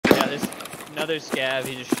another scav.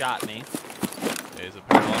 He just shot me. Okay, is it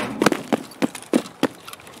parallel?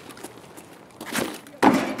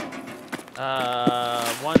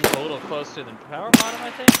 One's a little closer than power bottom,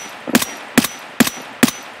 I think.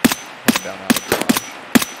 Down out of the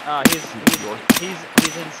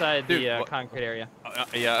He's inside Dude, the concrete area.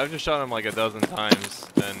 Yeah, I've just shot him like a dozen times,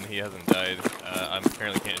 and he hasn't died. I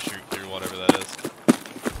apparently can't shoot through whatever that is.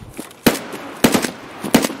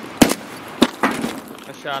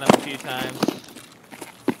 I shot him a few times.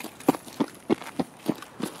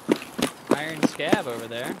 Iron scab over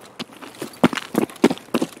there.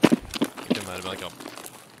 It might have been like a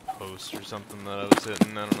post or something that I was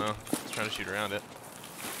hitting. I don't know. I was trying to shoot around it.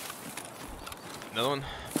 Another one.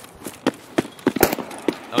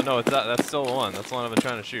 Oh no, it's that. That's still the one. That's the one I've been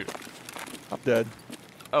trying to shoot. I'm dead.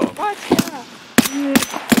 Oh. What?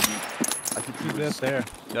 I think He's up there.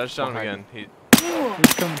 Yeah, I just shot him again. He's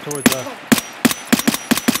coming towards us.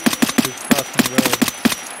 He's crossing the road.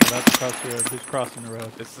 About to cross the road. He's crossing the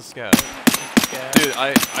road. It's the scav. Dude,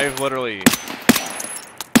 I've literally...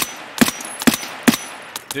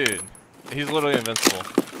 Dude, he's literally invincible.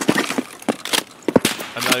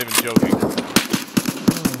 I'm not even joking.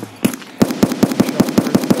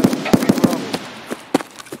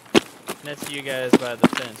 That's you guys by the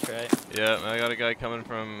fence, right? Yeah, I got a guy coming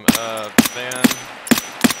from van.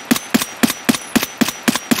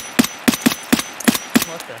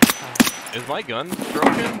 What the hell? Is my gun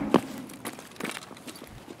broken?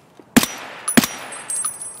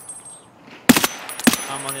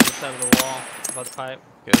 I'm on the other side of the wall, by the pipe.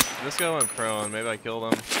 Okay, this guy went prone. Maybe I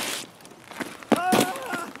killed him.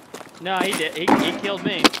 No, he did. He killed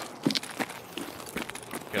me.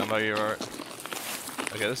 Okay, I'm by your art.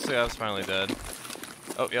 Okay, this guy's finally dead.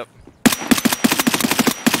 Oh, yep.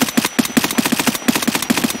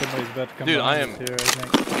 Somebody's about to come Dude, behind us here, I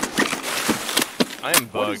think. I am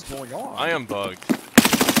bugged. What is going on? I am bugged.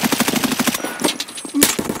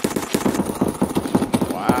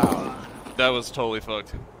 Wow. That was totally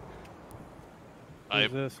fucked.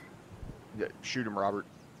 Who's this? Yeah, shoot him, Robert.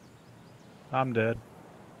 I'm dead.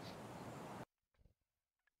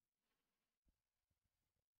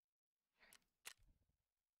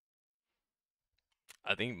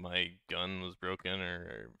 I think my gun was broken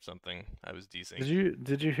or something. I was desync.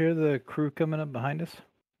 Did you hear the crew coming up behind us?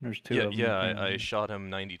 There's two Yeah, of them. yeah. I shot him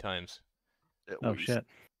 90 times. At Oh least. shit.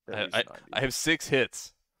 At least I 90. have 6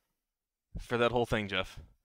 hits for that whole thing, Jeff.